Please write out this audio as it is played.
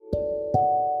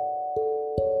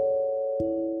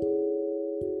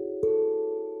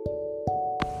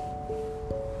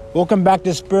Welcome back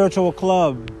to Spiritual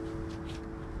Club.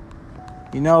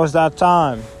 You know it's that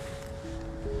time.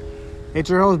 It's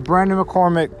your host, Brandon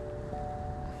McCormick.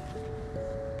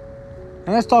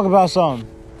 And let's talk about something.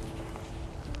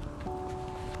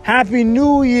 Happy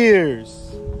New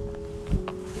Year's.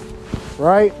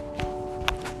 Right?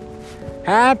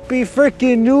 Happy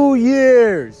freaking New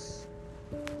Year's.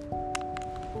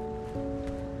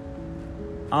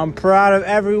 I'm proud of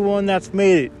everyone that's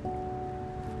made it.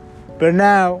 But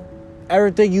now,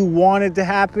 everything you wanted to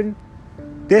happen,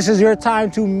 this is your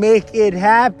time to make it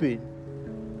happen.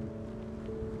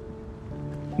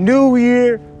 New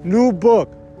year, new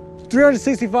book.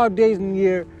 365 days in a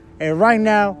year, and right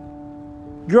now,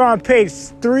 you're on page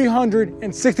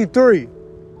 363.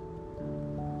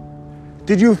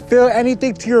 Did you feel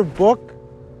anything to your book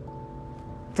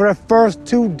for the first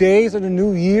 2 days of the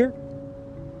new year?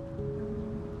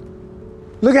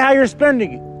 Look at how you're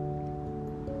spending it.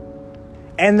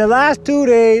 And the last 2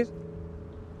 days,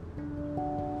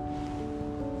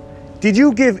 did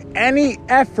you give any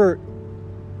effort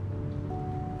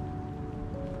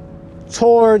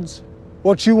towards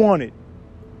what you wanted?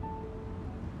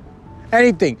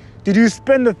 Anything. Did you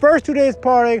spend the first 2 days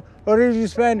partying, or did you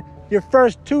spend your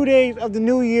first 2 days of the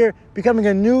new year becoming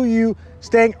a new you,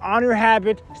 staying on your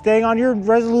habits, staying on your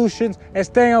resolutions, and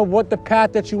staying on what the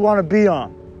path that you want to be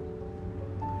on?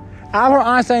 Albert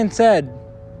Einstein said,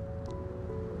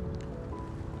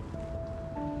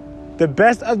 the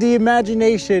best of the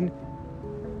imagination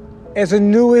is the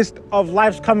newest of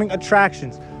life's coming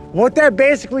attractions. What that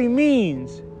basically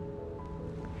means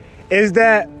is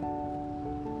that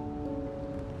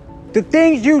the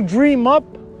things you dream up,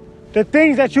 the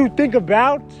things that you think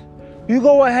about, you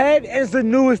go ahead and it's the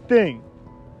newest thing.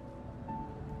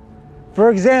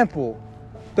 For example,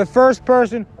 the first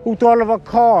person who thought of a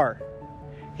car.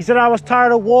 He said, I was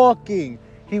tired of walking.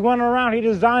 He went around, he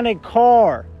designed a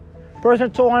car.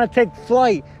 Person who wanted to take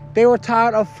flight, they were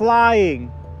tired of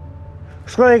flying.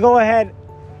 So they go ahead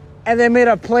and they made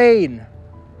a plane.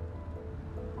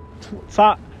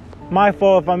 So, my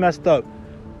fault if I messed up.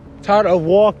 Tired of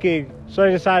walking, so they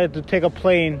decided to take a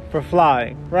plane for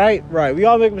flying. Right? Right. We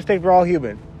all make mistakes, we're all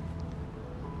human.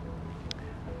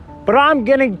 But I'm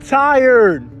getting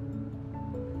tired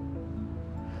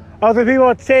of the people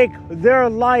that take their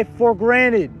life for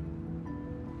granted.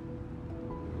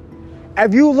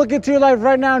 If you look into your life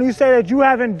right now and you say that you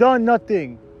haven't done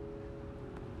nothing,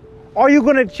 are you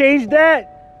going to change that?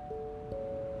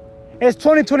 It's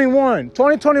 2021.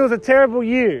 2020 was a terrible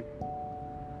year.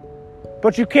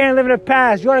 But you can't live in the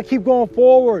past. You got to keep going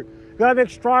forward. You got to make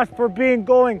strides for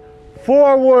going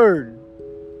forward.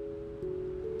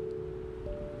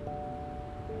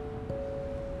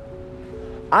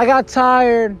 I got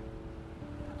tired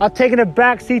of taking a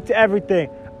back seat to everything.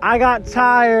 I got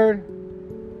tired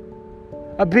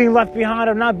of being left behind,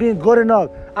 of not being good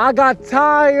enough. I got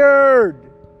tired.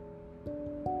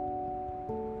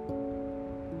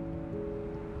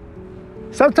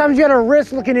 Sometimes you gotta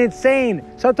risk looking insane.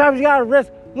 Sometimes you gotta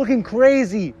risk looking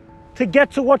crazy to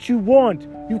get to what you want.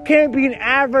 You can't be an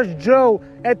average Joe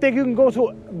and think you can go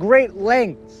to great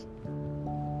lengths.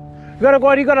 You gotta go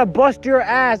out, you gotta bust your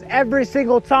ass every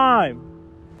single time.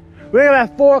 Wake up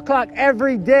at 4 o'clock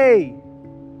every day.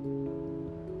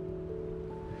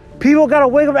 People gotta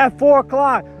wake up at 4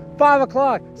 o'clock, 5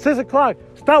 o'clock, 6 o'clock.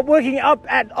 Stop waking up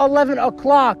at 11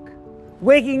 o'clock.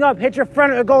 Waking up, hit your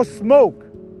friend and go smoke.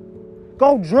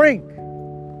 Go drink.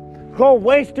 Go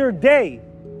waste your day.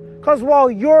 Because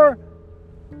while you're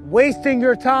wasting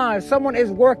your time, someone is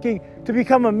working to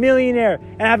become a millionaire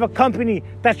and have a company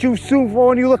that you sue for.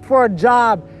 When you look for a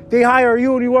job, they hire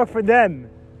you and you work for them.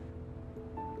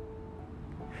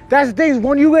 That's the thing,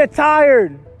 when you get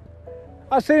tired,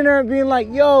 I was sitting there and being like,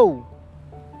 yo,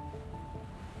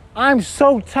 I'm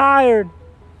so tired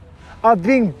of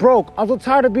being broke. I'm so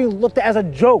tired of being looked at as a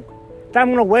joke, that I'm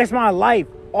going to waste my life,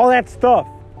 all that stuff.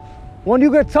 When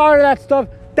you get tired of that stuff,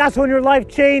 that's when your life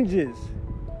changes.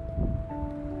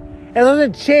 It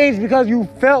doesn't change because you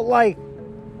felt like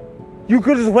you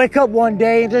could just wake up one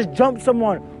day and just jump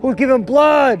someone who's giving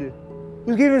blood,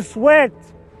 who's giving sweat,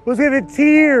 who's giving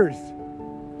tears,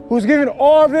 who's giving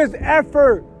all this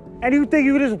effort. And you think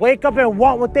you just wake up and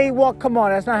want what they want? Come on,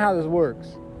 that's not how this works.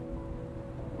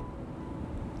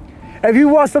 If you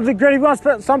want something great, if you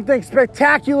want something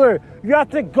spectacular, you have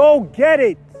to go get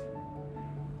it.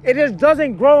 It just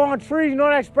doesn't grow on trees. You know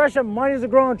that expression, money doesn't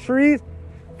grow on trees?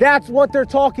 That's what they're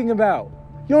talking about.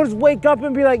 You don't just wake up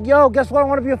and be like, yo, guess what? I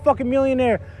want to be a fucking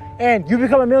millionaire. And you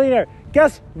become a millionaire.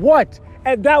 Guess what?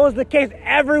 If that was the case,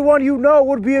 everyone you know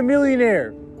would be a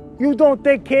millionaire. You don't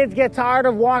think kids get tired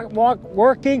of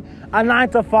working a 9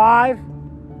 to 5?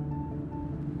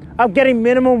 I'm getting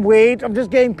minimum wage. I'm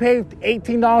just getting paid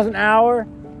 $18 an hour.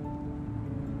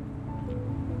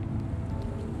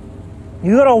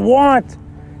 You gotta want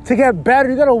to get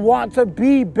better. You gotta want to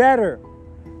be better.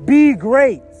 Be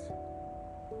great.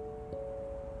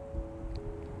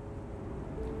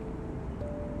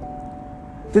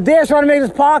 The day I was trying to make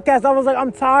this podcast, I was like,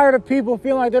 I'm tired of people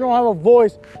feeling like they don't have a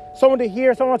voice, someone to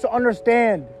hear, someone to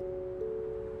understand.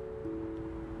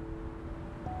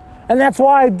 And that's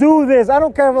why I do this. I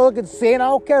don't care if I look insane. I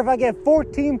don't care if I get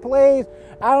 14 plays.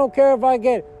 I don't care if I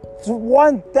get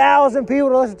 1,000 people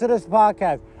to listen to this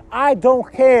podcast. I don't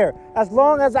care. As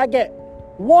long as I get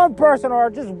one person or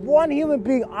just one human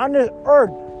being on this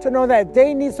earth to know that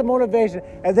they need some motivation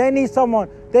and they need someone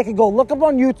they can go look up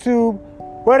on YouTube,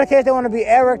 whether the case they want to be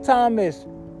Eric Thomas,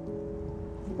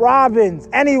 Robbins,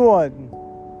 anyone.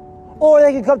 Or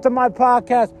they can come to my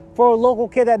podcast for a local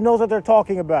kid that knows what they're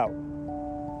talking about.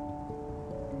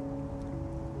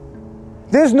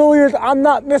 This New Year's, I'm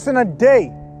not missing a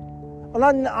day.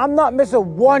 I'm not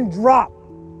missing one drop.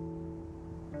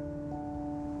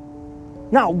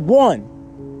 Not one.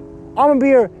 I'm going to be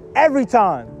here every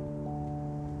time.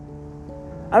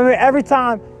 I'm here every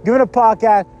time giving a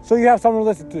podcast so you have someone to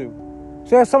listen to.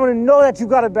 So you have someone to know that you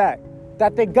got it back.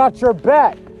 That they got your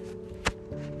back.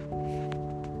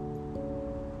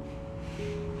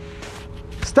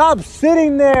 Stop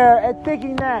sitting there and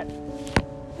thinking that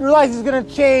your life is going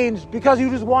to change because you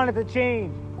just want it to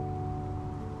change.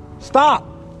 Stop.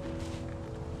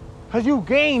 Because you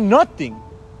gain nothing.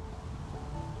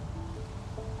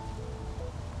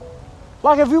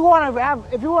 Like if you want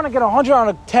to get 100 on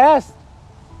a test,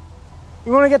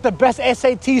 you want to get the best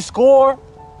SAT score,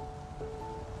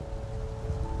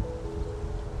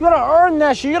 you gotta earn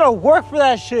that shit. You gotta work for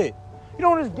that shit. They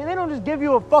don't just give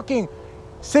you a fucking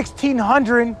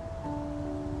 1,600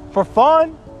 for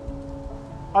fun,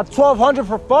 a 1,200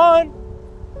 for fun.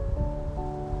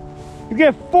 You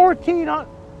get 1,400.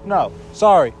 No,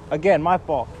 sorry. Again, my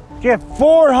fault. You get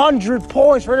 400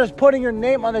 points for just putting your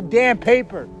name on the damn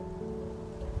paper.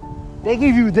 They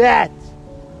give you that.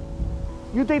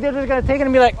 You think they're just going to take it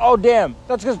and be like, oh, damn,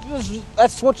 let's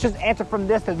switch this answer from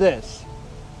this to this.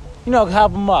 You know,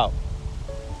 help them out.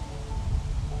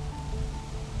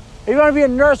 If you want to be a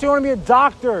nurse, you want to be a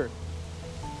doctor,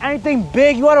 anything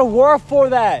big, you want to work for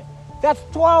that. That's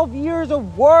 12 years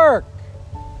of work,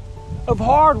 of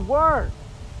hard work.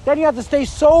 Then you have to stay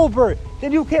sober.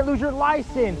 Then you can't lose your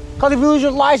license. Because if you lose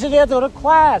your license, you have to go to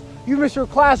class. You miss your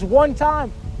class one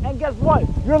time. And guess what?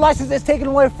 Your license is taken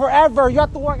away forever. You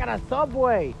have to work at a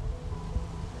Subway,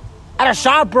 at a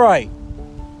ShopRite.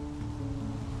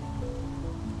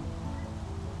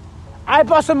 I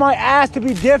busted my ass to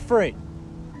be different.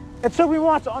 It took me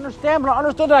once to understand, but I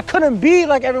understood that I couldn't be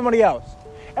like everybody else.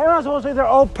 Everyone's supposed to be their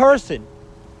own person.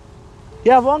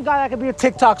 You have one guy that could be a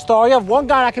TikTok star. You have one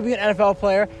guy that could be an NFL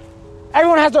player.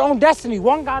 Everyone has their own destiny.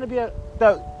 One guy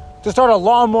to start a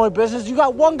lawn mowing business. You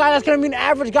got one guy that's going to be an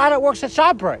average guy that works at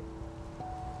ShopRite.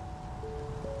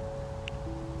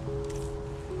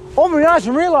 Be honest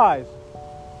and realize,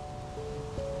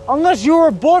 unless you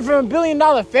were born from a $1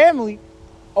 billion family,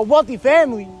 a wealthy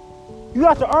family, you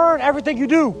have to earn everything you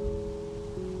do.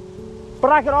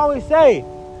 But I can always say,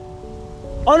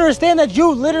 understand that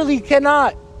you literally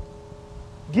cannot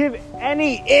give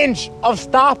any inch of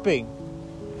stopping.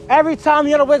 Every time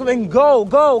you gotta wake up and go.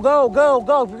 If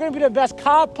you're gonna be the best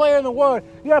COD player in the world,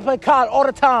 you gotta play COD all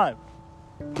the time.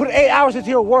 Put 8 hours into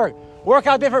your work. Work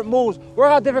out different moves.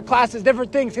 Work out different classes,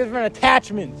 different things, different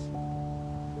attachments.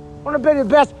 Want to be the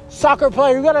best soccer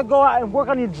player, you gotta go out and work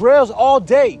on your drills all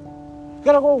day. You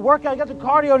gotta go work out, you got the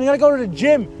cardio, and you gotta go to the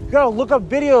gym. You gotta look up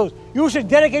videos. You should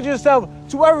dedicate yourself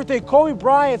to everything. Kobe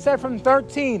Bryant said from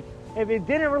 13, if it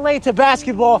didn't relate to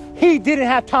basketball, he didn't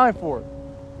have time for it.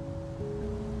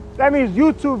 That means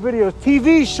YouTube videos,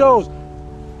 TV shows,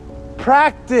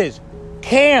 practice,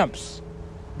 camps,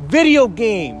 video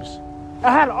games. It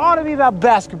had all to be about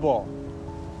basketball.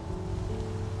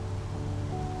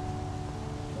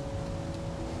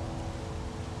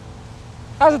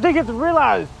 That's the thing you have to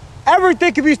realize.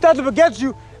 Everything can be stacked up against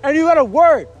you, and you gotta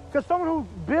work. Because someone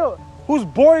who's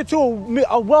born into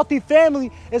a wealthy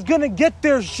family is gonna get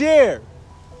their share.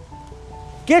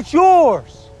 Get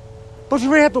yours. But you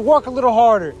really have to work a little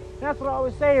harder. And that's what I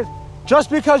always say is, just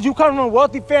because you come from a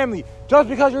wealthy family, just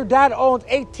because your dad owns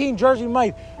 18 Jersey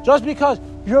Mike's, just because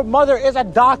your mother is a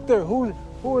doctor who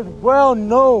is well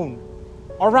known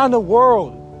around the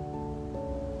world,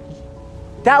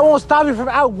 that won't stop you from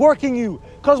outworking you.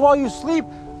 Because while you sleep,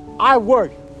 I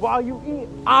work. While you eat,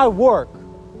 I work.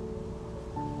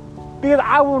 Because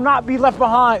I will not be left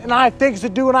behind, and I have things to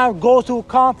do and I have goals to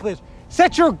accomplish.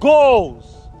 Set your goals.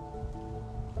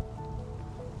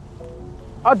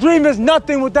 A dream is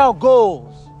nothing without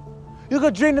goals. You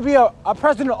could dream to be a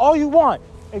president all you want.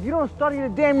 If you don't study the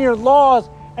damn near laws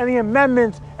and the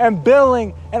amendments and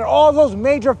billing and all those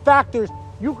major factors,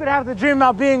 you could have the dream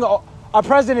about being a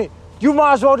president. You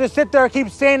might as well just sit there and keep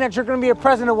saying that you're going to be a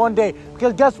president one day.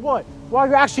 Because guess what? While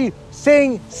you're actually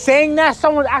saying that,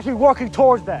 someone's actually working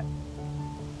towards that.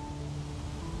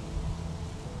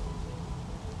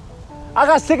 I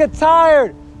got sick and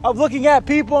tired of looking at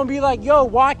people and be like, yo,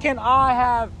 why can't I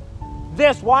have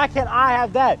this? Why can't I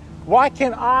have that? Why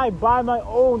can't I buy my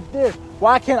own this?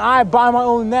 Why can't I buy my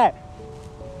own that?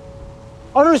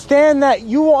 Understand that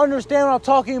you will understand what I'm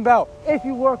talking about if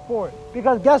you work for it.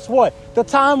 Because guess what? The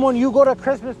time when you go to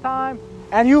Christmas time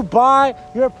and you buy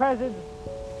your presents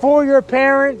for your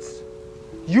parents,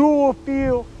 you will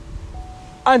feel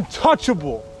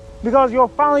untouchable. Because you'll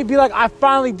finally be like, I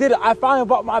finally did it. I finally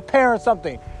bought my parents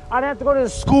something. I didn't have to go to the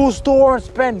school store and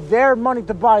spend their money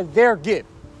to buy their gift.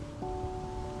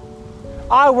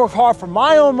 I worked hard for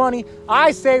my own money.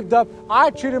 I saved up.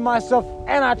 I treated myself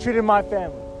and I treated my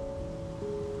family.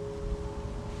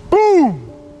 Boom!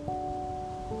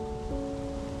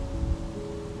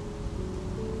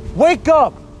 Wake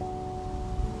up.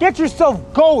 Get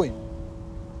yourself going.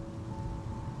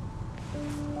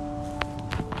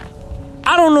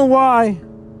 I don't know why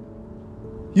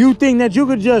you think that you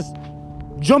could just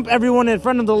jump everyone in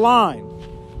front of the line.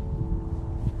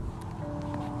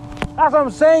 That's what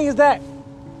I'm saying, is that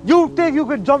you think you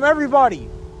could jump everybody.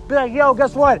 Be like, yo,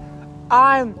 guess what?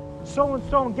 I'm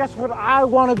so-and-so, and guess what? I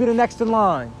want to be the next in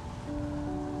line.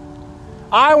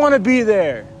 I want to be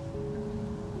there.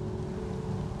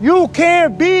 You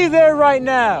can't be there right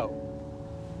now.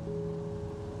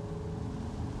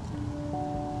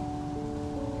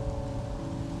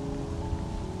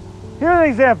 Here's an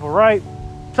example, right?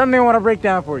 Something I want to break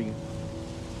down for you.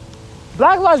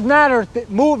 Black Lives Matter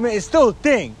movement is still a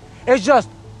thing. It's just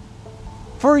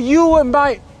for you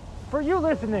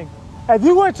listening. If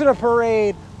you went to the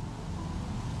parade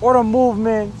or the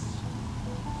movements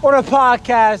or the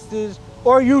podcasts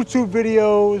or YouTube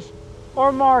videos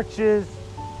or marches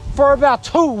for about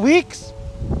 2 weeks,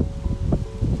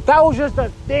 that was just a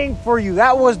thing for you.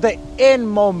 That was the in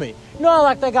moment. You know,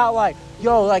 like they got like,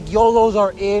 yo, like YOLOs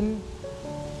are in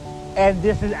and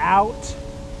this is out.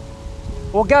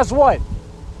 Well, guess what?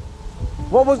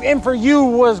 What was in for you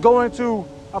was going to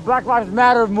a Black Lives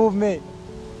Matter movement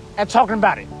and talking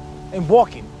about it and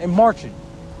walking and marching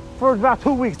for about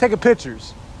 2 weeks, taking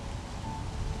pictures.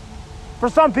 For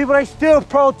some people, they still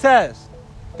protest.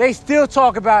 They still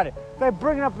talk about it. They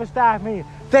bring it up in staff meetings.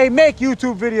 They make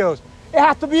YouTube videos. It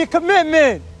has to be a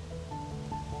commitment.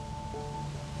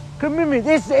 Commitment.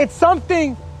 It's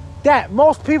something that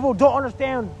most people don't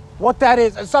understand what that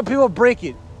is, and some people break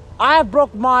it. I have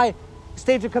broke my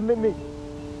stage of commitment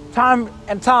time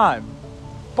and time,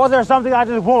 but there's something I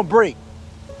just won't break.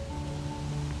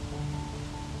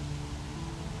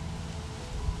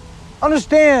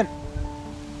 Understand,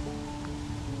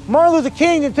 Martin Luther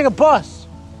King didn't take a bus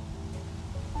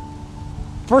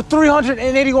for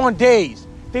 381 days.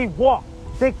 They walked,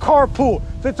 they carpooled,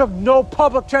 they took no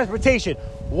public transportation.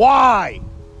 Why?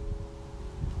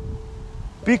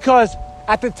 Because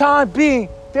at the time being,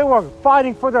 they were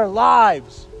fighting for their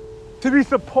lives, to be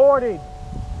supported,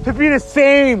 to be the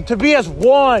same, to be as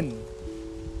one.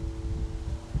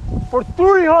 For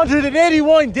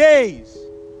 381 days.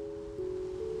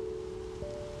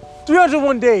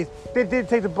 301 days, they didn't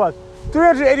take the bus.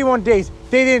 381 days,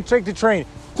 they didn't take the train.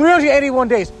 381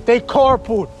 days, they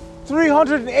carpooled.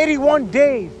 381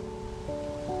 days,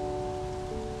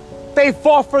 they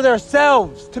fought for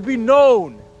themselves to be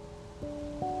known.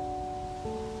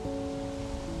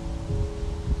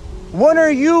 When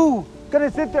are you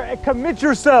gonna sit there and commit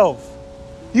yourself?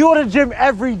 You go to the gym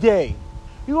every day.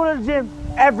 You go to the gym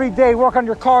every day, work on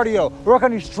your cardio, work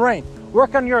on your strength,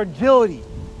 work on your agility.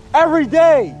 Every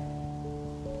day.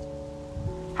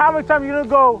 How many times are you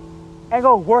gonna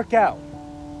go work out?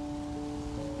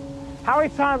 How many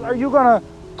times are you gonna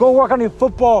go work on your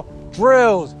football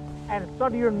drills and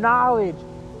study your knowledge?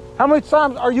 How many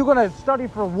times are you gonna study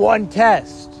for one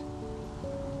test?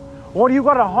 When you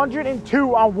got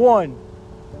 102 on one,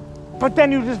 but then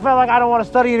you just felt like, I don't want to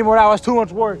study anymore, that was too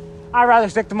much work. I'd rather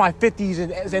stick to my 50s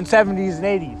and 70s and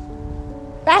 80s.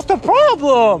 That's the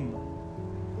problem.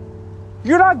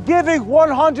 You're not giving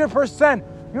 100%.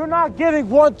 You're not giving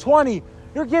 120.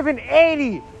 You're giving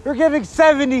 80. You're giving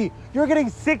 70. You're getting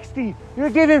 60. You're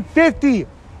giving 50.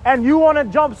 And you want to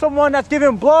jump someone that's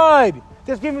giving blood,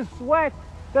 that's giving sweat,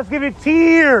 that's giving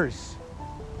tears.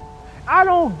 I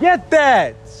don't get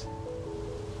that.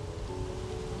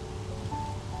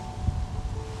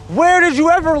 Where did you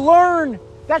ever learn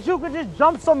that you could just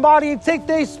jump somebody and take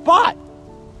their spot.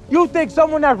 You think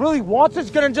someone that really wants it's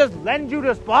gonna just lend you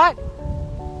the spot?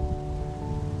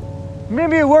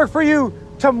 Maybe it worked for you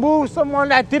to move someone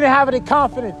that didn't have any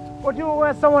confidence. But you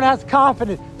want someone that has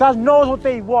confidence, that knows what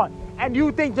they want, and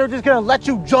you think they're just gonna let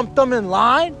you jump them in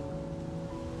line?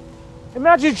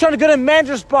 Imagine you're trying to get a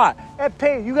manager spot.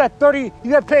 You get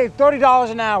paid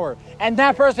 $30 an hour, and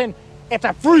that person, it's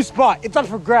a free spot. It's up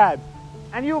for grabs.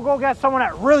 And you go get someone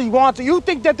that really wants it. You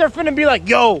think that they're finna be like,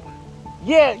 yo,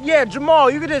 yeah, Jamal,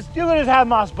 you can just have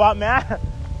my spot, man.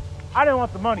 I didn't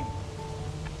want the money.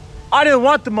 I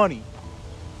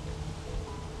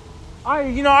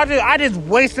just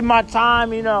wasted my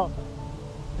time, did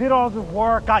all the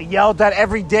work, got yelled at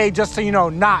every day just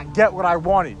to, not get what I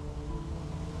wanted.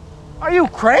 Are you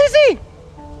crazy?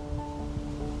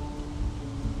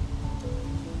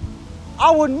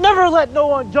 I would never let no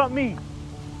one jump me.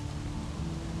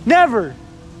 Never.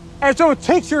 And so it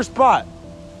takes your spot.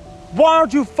 Why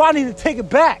aren't you fighting to take it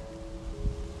back?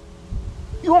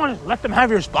 You want to just let them have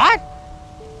your spot?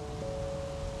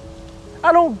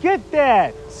 I don't get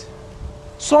that.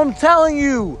 So I'm telling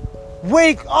you,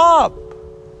 wake up.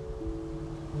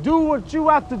 Do what you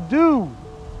have to do.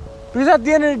 Because at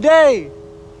the end of the day,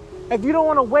 if you don't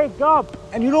want to wake up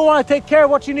and you don't want to take care of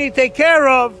what you need to take care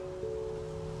of,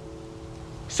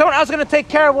 someone else is going to take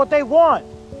care of what they want.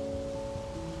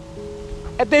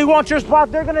 If they want your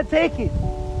spot, they're going to take it.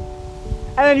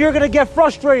 And then you're going to get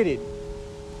frustrated.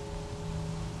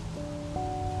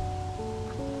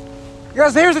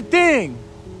 Because here's the thing.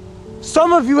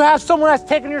 Some of you have someone that's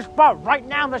taking your spot right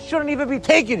now that shouldn't even be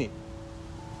taking it.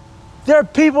 There are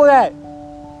people that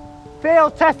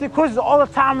fail tested quizzes all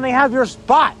the time and they have your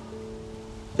spot.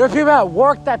 There are people at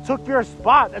work that took your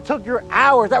spot, that took your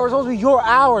hours, that were supposed to be your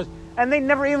hours, and they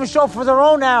never even show up for their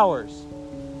own hours.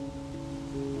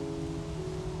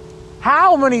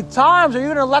 How many times are you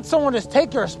going to let someone just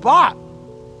take your spot?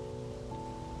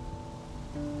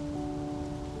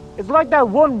 It's like that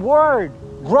one word,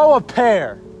 grow a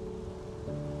pair.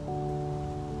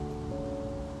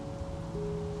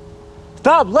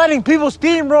 Stop letting people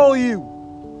steamroll you.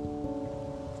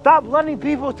 Stop letting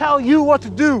people tell you what to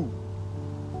do.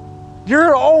 You're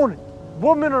your own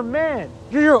woman or man.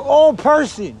 You're your own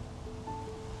person.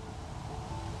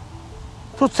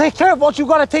 So take care of what you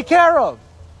got to take care of.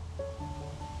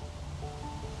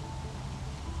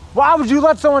 Why would you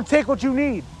let someone take what you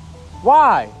need?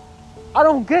 Why? I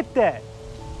don't get that.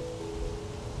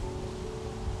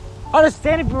 I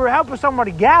understand if you were helping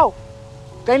somebody out,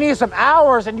 they need some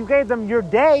hours and you gave them your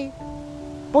day,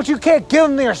 but you can't give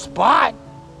them their spot.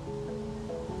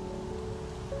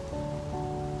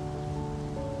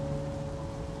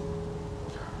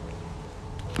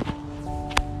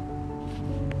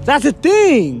 That's the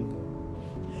thing,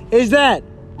 is that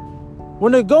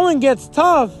when the going gets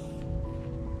tough,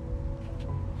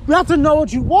 you have to know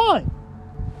what you want.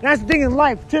 That's the thing in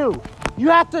life too. You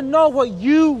have to know what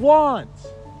you want.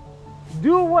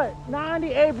 Do what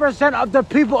 98% of the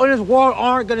people in this world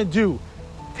aren't going to do.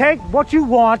 Take what you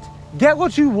want, get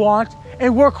what you want,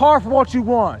 and work hard for what you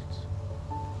want.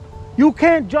 You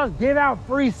can't just give out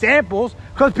free samples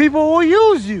because people will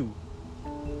use you.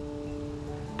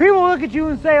 People look at you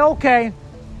and say, okay,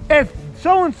 if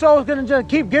so-and-so is going to just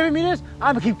keep giving me this,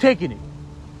 I'm going to keep taking it.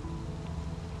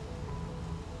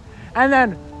 And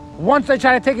then once they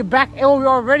try to take it back, it will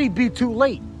already be too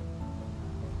late.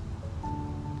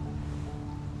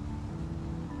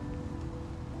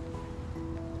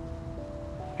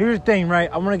 Here's the thing, right?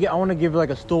 I want to give like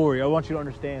a story. I want you to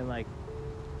understand, like,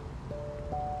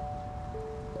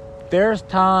 there's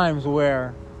times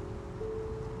where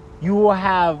you will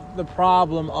have the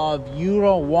problem of you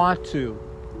don't want to,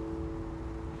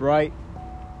 right?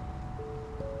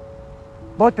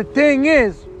 But the thing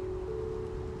is,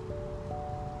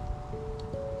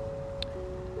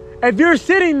 if you're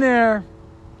sitting there,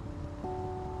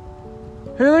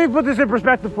 here, let me put this in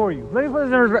perspective for you.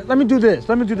 Let me do this.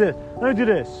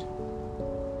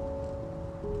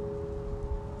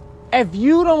 If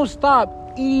you don't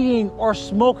stop eating or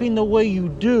smoking the way you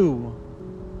do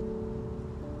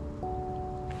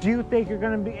you think you're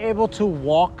going to be able to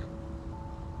walk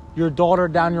your daughter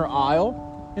down your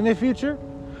aisle in the future?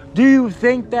 Do you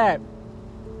think that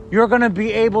you're going to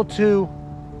be able to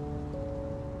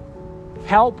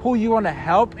help who you want to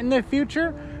help in the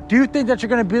future? Do you think that you're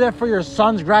going to be there for your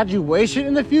son's graduation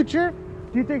in the future?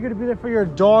 Do you think you're going to be there for your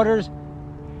daughter's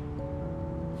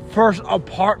first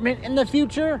apartment in the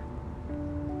future?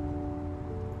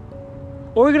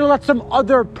 Or are you going to let some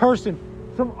other person,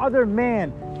 some other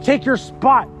man take your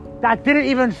spot that didn't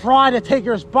even try to take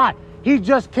your spot? He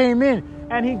just came in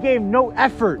and he gave no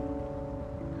effort.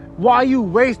 While you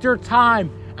waste your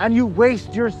time and you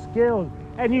waste your skills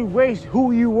and you waste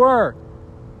who you were.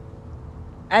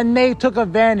 And they took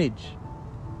advantage.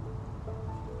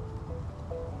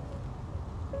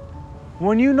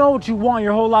 When you know what you want,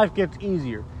 your whole life gets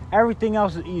easier. Everything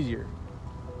else is easier.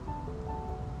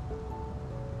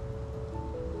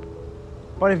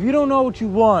 But if you don't know what you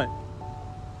want,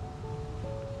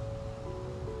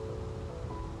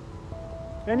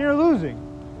 then you're losing.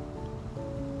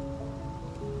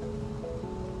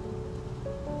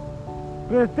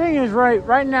 But the thing is,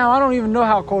 right now, I don't even know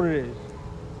how cold it is.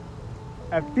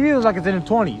 It feels like it's in the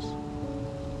 20s.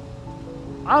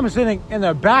 I'm sitting in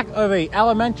the back of a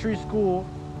elementary school,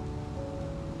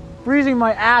 freezing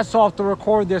my ass off to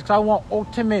record this because I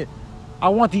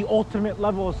want the ultimate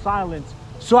level of silence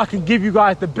so I can give you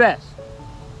guys the best.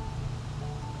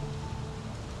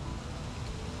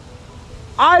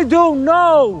 I don't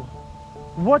know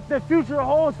what the future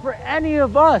holds for any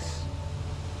of us,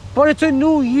 but it's a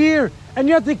new year and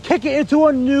you have to kick it into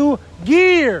a new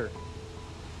gear.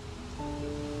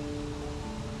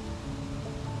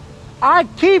 I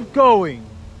keep going.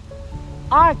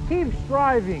 I keep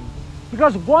striving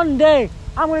because one day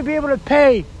I'm going to be able to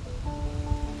pay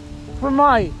for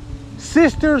my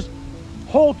sister's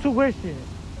whole tuition,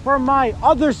 for my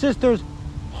other sister's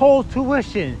whole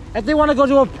tuition. If they want to go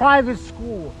to a private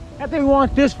school, if they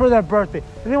want this for their birthday,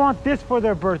 if they want this for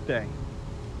their birthday.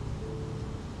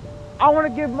 I want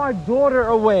to give my daughter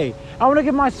away. I want to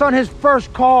give my son his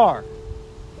first car.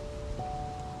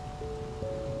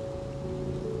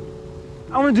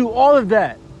 I want to do all of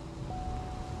that.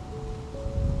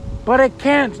 But it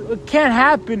can't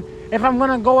happen if I'm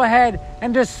going to go ahead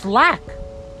and just slack.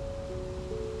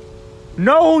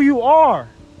 Know who you are.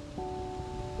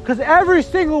 Because every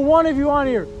single one of you on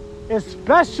here is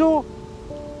special,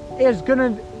 is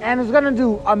going to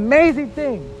do amazing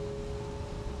things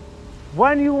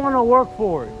when you want to work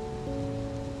for it.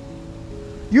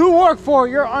 You work for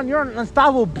it, you're an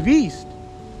unstoppable beast.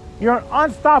 You're an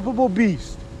unstoppable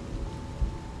beast.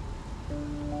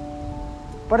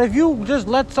 But if you just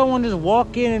let someone just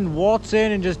walk in and waltz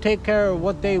in and just take care of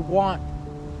what they want,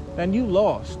 then you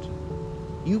lost.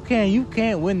 You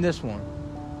can't win this one.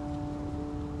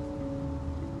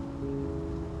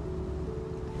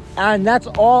 And that's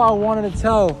all I wanted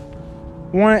to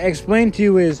explain to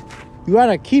you is you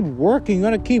gotta keep working, you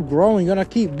gotta keep growing, you gotta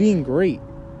keep being great.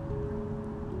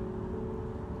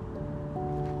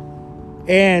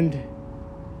 And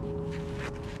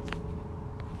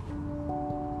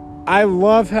I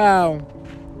love how,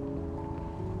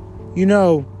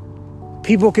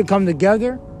 people can come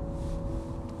together.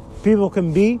 People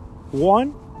can be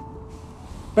one.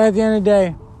 But at the end of the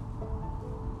day,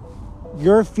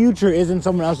 your future isn't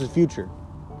someone else's future.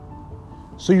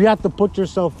 So you have to put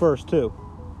yourself first too.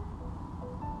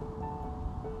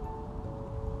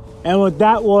 And with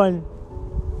that one,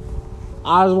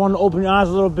 I just want to open your eyes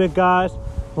a little bit, guys.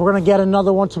 We're going to get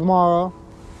another one tomorrow,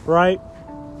 right?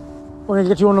 We're going to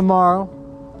get you one tomorrow.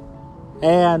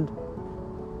 And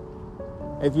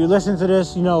if you listen to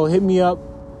this, hit me up.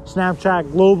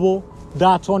 Snapchat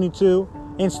global.22.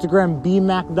 Instagram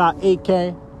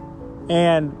bmac.8k.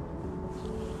 And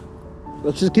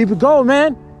let's just keep it going,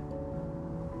 man.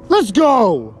 Let's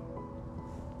go.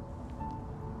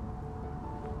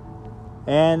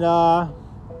 And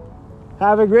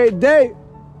have a great day.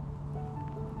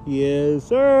 Yes,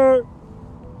 sir.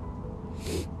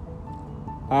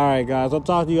 All right, guys. I'll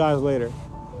talk to you guys later.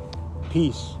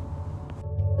 Peace.